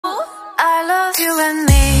I love you and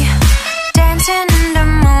me, dancing in the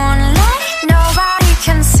moonlight, nobody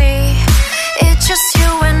can see. It's just you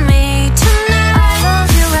and me tonight. I love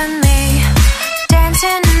you and me,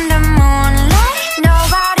 dancing in the moonlight,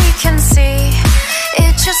 nobody can see.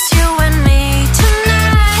 It's just you and me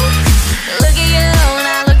tonight. Look at you,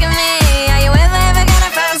 now look at me. Are you ever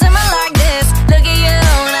gonna find someone like this? Look at you,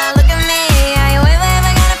 now look at me. Are you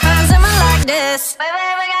ever gonna find someone like this?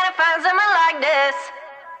 Ever gonna find someone like this?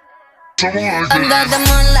 Under the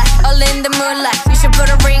moonlight, all in the moonlight. You should put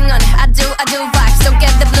a ring on it. I do vibes. Don't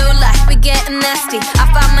get the blue light. We getting nasty. I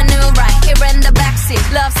found my new right here in the backseat.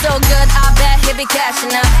 Love so good, I bet he be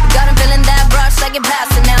cashing out. Got him feeling that rush like you're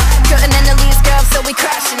passing out. Curtain in the leaves, girl, so we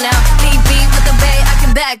crashing out. Beat with the bay, I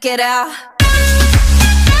can back it out.